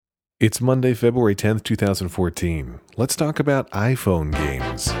It's Monday, February 10th, 2014. Let's talk about iPhone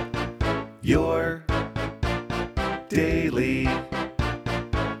games. Your Daily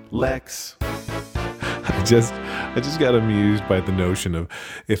Lex. I just got amused by the notion of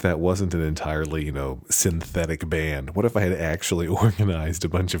if that wasn't an entirely, synthetic band. What if I had actually organized a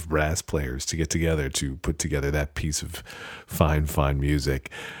bunch of brass players to get together to put together that piece of fine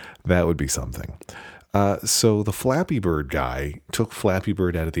music? That would be something. So the Flappy Bird guy took Flappy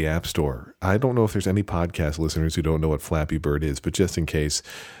Bird out of the App Store. I don't know if there's any podcast listeners who don't know what Flappy Bird is, but just in case,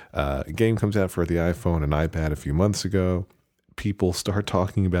 a game comes out for the iPhone and iPad a few months ago. People start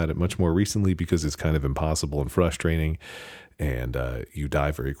talking about it much more recently because it's kind of impossible and frustrating, and you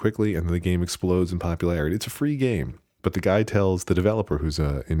die very quickly, and then the game explodes in popularity. It's a free game. But the guy tells the developer, who's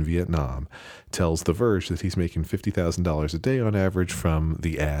in Vietnam, tells The Verge that he's making $50,000 a day on average from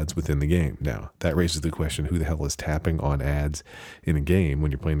the ads within the game. Now, that raises the question, who the hell is tapping on ads in a game when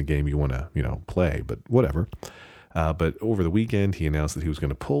you're playing the game you want to, play? But whatever. But over the weekend, he announced that he was going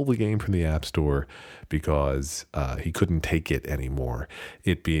to pull the game from the App Store because he couldn't take it anymore.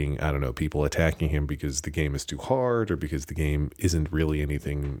 It being, people attacking him because the game is too hard or because the game isn't really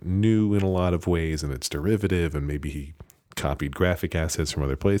anything new in a lot of ways and it's derivative, and maybe he copied graphic assets from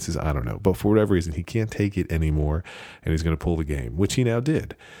other places. I don't know. But for whatever reason, he can't take it anymore and he's going to pull the game, which he now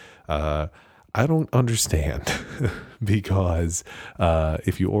did. I don't understand because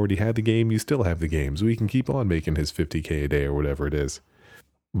if you already had the game, you still have the game. So he can keep on making his $50K a day or whatever it is.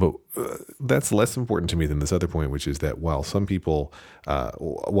 But that's less important to me than this other point, which is that while some people,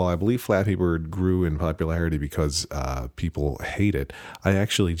 while I believe Flappy Bird grew in popularity because people hate it, I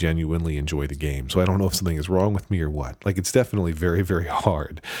actually genuinely enjoy the game. So I don't know if something is wrong with me or what. Like, it's definitely very, very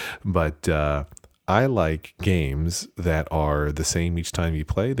hard. But I like games that are the same each time you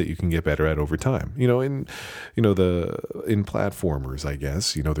play that you can get better at over time. In platformers, I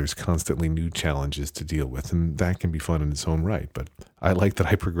guess, there's constantly new challenges to deal with, and that can be fun in its own right. But I like that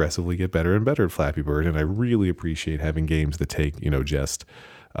I progressively get better and better at Flappy Bird, and I really appreciate having games that take, just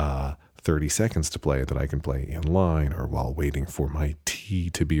 30 seconds to play that I can play in line or while waiting for my tea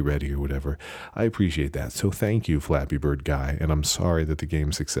to be ready or whatever. I appreciate that. So thank you, Flappy Bird guy, and I'm sorry that the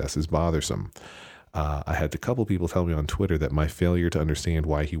game's success is bothersome. I had a couple people tell me on Twitter that my failure to understand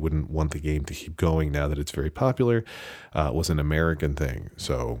why he wouldn't want the game to keep going now that it's very popular was an American thing.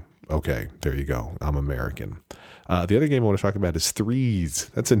 So, okay, there you go. I'm American. The other game I want to talk about is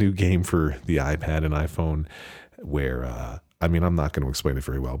Threes. That's a new game for the iPad and iPhone where, I'm not going to explain it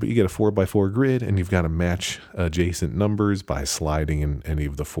very well, but you get a 4x4 grid and you've got to match adjacent numbers by sliding in any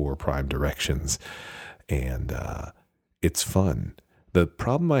of the four prime directions. And it's fun. The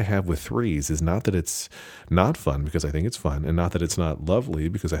problem I have with Threes is not that it's not fun, because I think it's fun, and not that it's not lovely,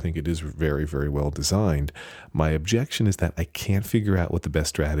 because I think it is very, very well designed. My objection is that I can't figure out what the best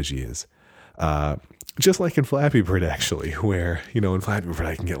strategy is. Just like in Flappy Bird, actually, where, in Flappy Bird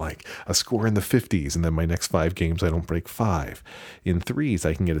I can get like a score in the 50s, and then my next 5 games I don't break 5. In Threes,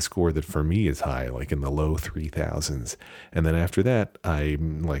 I can get a score that for me is high, like in the low 3,000s. And then after that,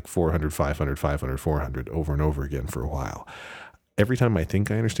 I'm like 400, 500, 500, 400 over and over again for a while. Every time I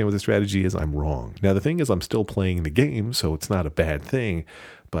think I understand what the strategy is, I'm wrong. Now, the thing is, I'm still playing the game, so it's not a bad thing.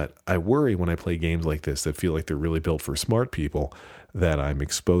 But I worry when I play games like this that feel like they're really built for smart people that I'm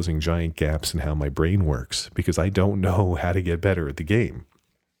exposing giant gaps in how my brain works because I don't know how to get better at the game.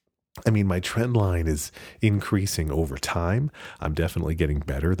 My trend line is increasing over time. I'm definitely getting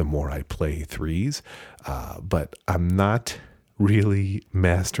better the more I play Threes, but I'm not really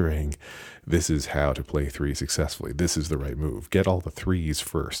mastering this is how to play Threes successfully. This is the right move. Get all the threes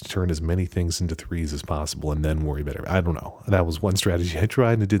first. Turn as many things into threes as possible and then worry about it. I don't know. That was one strategy I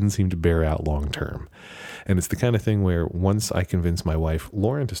tried and it didn't seem to bear out long term. And it's the kind of thing where once I convince my wife,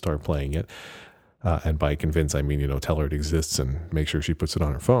 Lauren, to start playing it, and by convince, I mean, tell her it exists and make sure she puts it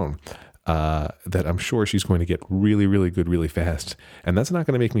on her phone, that I'm sure she's going to get really, really good really fast. And that's not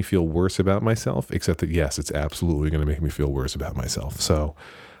going to make me feel worse about myself, except that, yes, it's absolutely going to make me feel worse about myself. So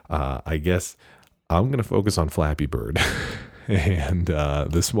I guess I'm going to focus on Flappy Bird and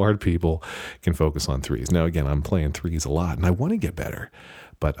the smart people can focus on Threes. Now, again, I'm playing Threes a lot and I want to get better,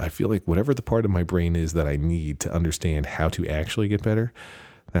 but I feel like whatever the part of my brain is that I need to understand how to actually get better,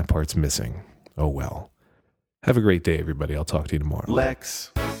 that part's missing. Oh, well. Have a great day, everybody. I'll talk to you tomorrow.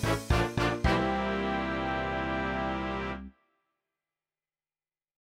 Lex.